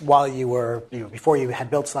while you were, before you had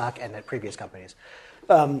built Slack and at previous companies?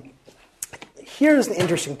 Here's the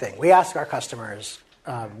interesting thing. We ask our customers,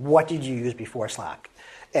 what did you use before Slack?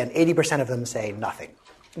 And 80% of them say nothing,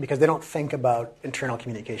 because they don't think about internal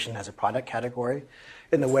communication as a product category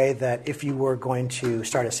in the way that if you were going to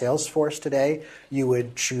start a sales force today, you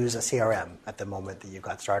would choose a CRM at the moment that you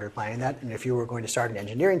got started planning that. And if you were going to start an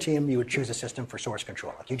engineering team, you would choose a system for source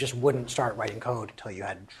control. You just wouldn't start writing code until you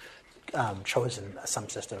had chosen some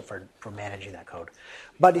system for managing that code.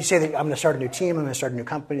 But you say that I'm going to start a new team, I'm going to start a new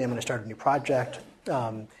company, I'm going to start a new project.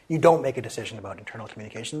 You don't make a decision about internal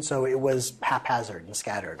communication. So it was haphazard and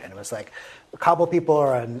scattered. And it was like a couple people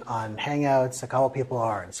are on Hangouts, a couple people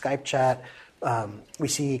are in Skype chat. We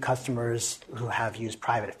see customers who have used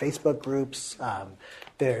private Facebook groups.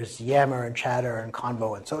 There's Yammer and Chatter and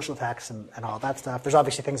Convo and Social Text and all that stuff. There's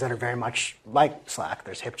obviously things that are very much like Slack.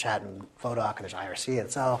 There's HipChat and Phodoc, and there's IRC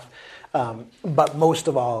itself. But most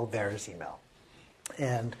of all, there's email.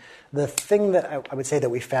 And the thing that I would say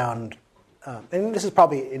that we found, and this is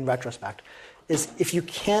probably in retrospect, is if you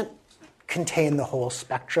can't contain the whole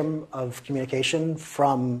spectrum of communication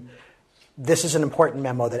from this is an important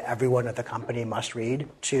memo that everyone at the company must read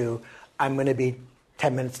to I'm going to be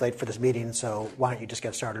 10 minutes late for this meeting, so why don't you just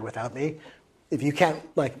get started without me? If you can't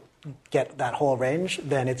get that whole range,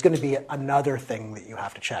 then it's going to be another thing that you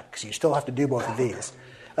have to check, because you still have to do both of these.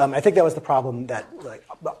 I think that was the problem that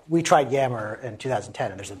we tried Yammer in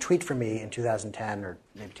 2010, and there's a tweet from me in 2010 or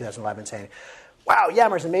maybe 2011 saying, wow,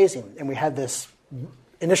 Yammer's amazing. And we had this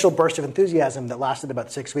initial burst of enthusiasm that lasted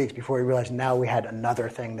about 6 weeks before we realized now we had another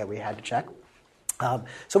thing that we had to check.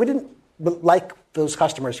 So we didn't, like those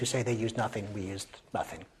customers who say they used nothing, we used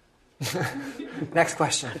nothing. Next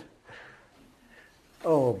question.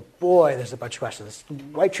 Oh boy, there's a bunch of questions.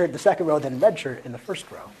 White shirt in the second row, then red shirt in the first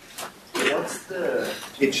row. What's the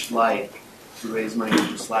pitch like to raise money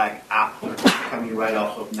for Slack after coming right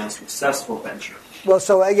off of a successful venture? Well,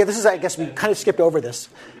 so this is, I guess we kind of skipped over this.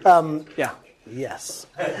 Yeah. Yes.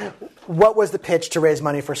 What was the pitch to raise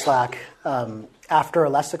money for Slack after a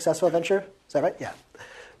less successful venture? Is that right? Yeah.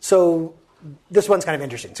 So this one's kind of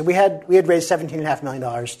interesting. So we had raised $17.5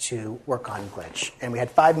 million to work on Glitch, and we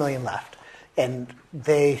had $5 million left. And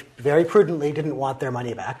they very prudently didn't want their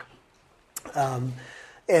money back.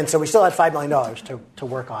 And so we still had $5 million to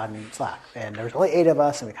work on Slack. And there was only 8 of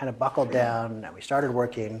us, and we kind of buckled down, and we started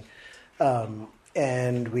working.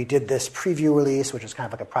 And we did this preview release, which was kind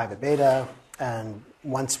of like a private beta. And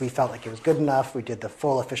once we felt like it was good enough, we did the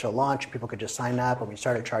full official launch. People could just sign up, and we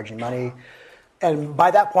started charging money. And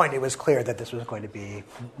by that point, it was clear that this was going to be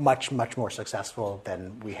much, much more successful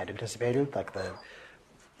than we had anticipated. Like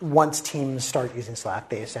once teams start using Slack,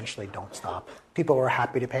 they essentially don't stop. People were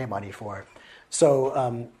happy to pay money for it.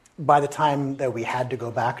 So by the time that we had to go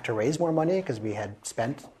back to raise more money, because we had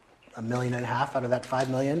spent $1.5 million out of that $5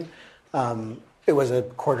 million, it was a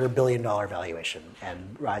 $250 million valuation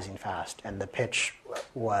and rising fast. And the pitch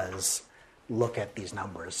was, look at these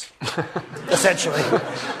numbers, essentially.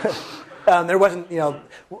 There wasn't,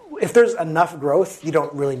 if there's enough growth, you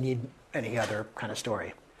don't really need any other kind of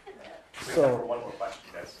story. So, one more question,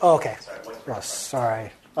 guys. Oh, okay.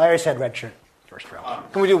 Sorry. I already said red shirt, first row.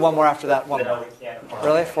 Can we do one more after that? One No, more. we can't.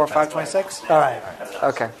 Really? 4, 5, 26? All right.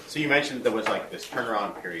 Okay. So you mentioned there was like this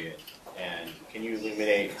turnaround period, and can you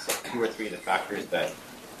illuminate 2 or 3 of the factors that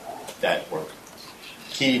were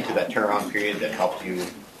key to that turnaround period that helped you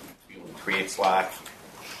create Slack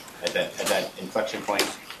at that inflection point?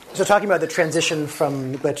 So talking about the transition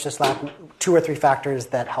from Glitch to Slack, 2 or 3 factors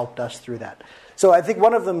that helped us through that. So I think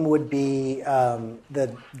one of them would be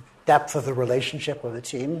the depth of the relationship with the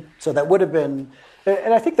team. So that would have been,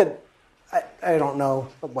 and I think that, I don't know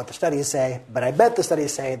what the studies say, but I bet the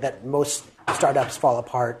studies say that most startups fall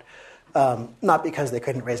apart, not because they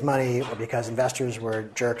couldn't raise money or because investors were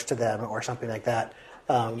jerks to them or something like that,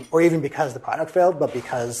 or even because the product failed, but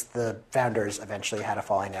because the founders eventually had a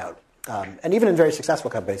falling out. And even in very successful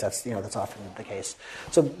companies, that's often the case.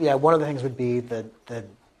 So yeah, one of the things would be the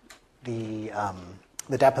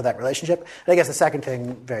depth of that relationship. And I guess the second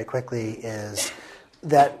thing, very quickly, is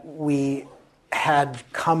that we had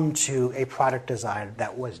come to a product design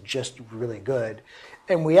that was just really good.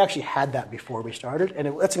 And we actually had that before we started.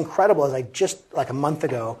 And what's incredible is I just, like a month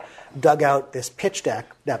ago, dug out this pitch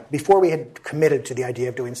deck that before we had committed to the idea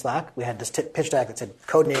of doing Slack, we had this pitch deck that said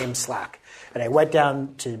codename Slack. And I went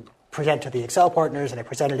down to present to the Accel Partners, and I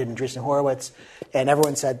presented it in Andreessen Horowitz, and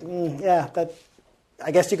everyone said,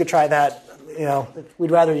 I guess you could try that.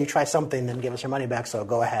 We'd rather you try something than give us your money back, so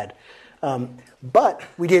go ahead. But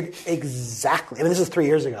we did exactly, this is 3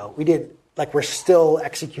 years ago, we're still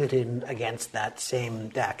executing against that same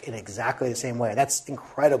deck in exactly the same way. That's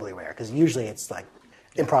incredibly rare, because usually it's like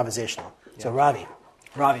improvisational. Yeah. So Ravi,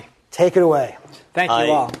 take it away. Thank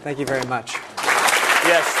you all. Thank you very much.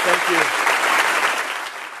 Yes, thank you.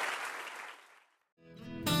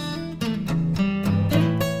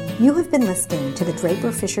 You have been listening to the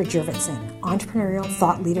Draper Fisher Jurvetson Entrepreneurial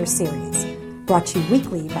Thought Leader Series, brought to you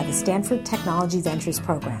weekly by the Stanford Technology Ventures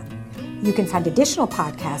Program. You can find additional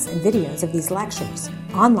podcasts and videos of these lectures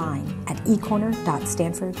online at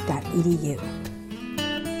ecorner.stanford.edu.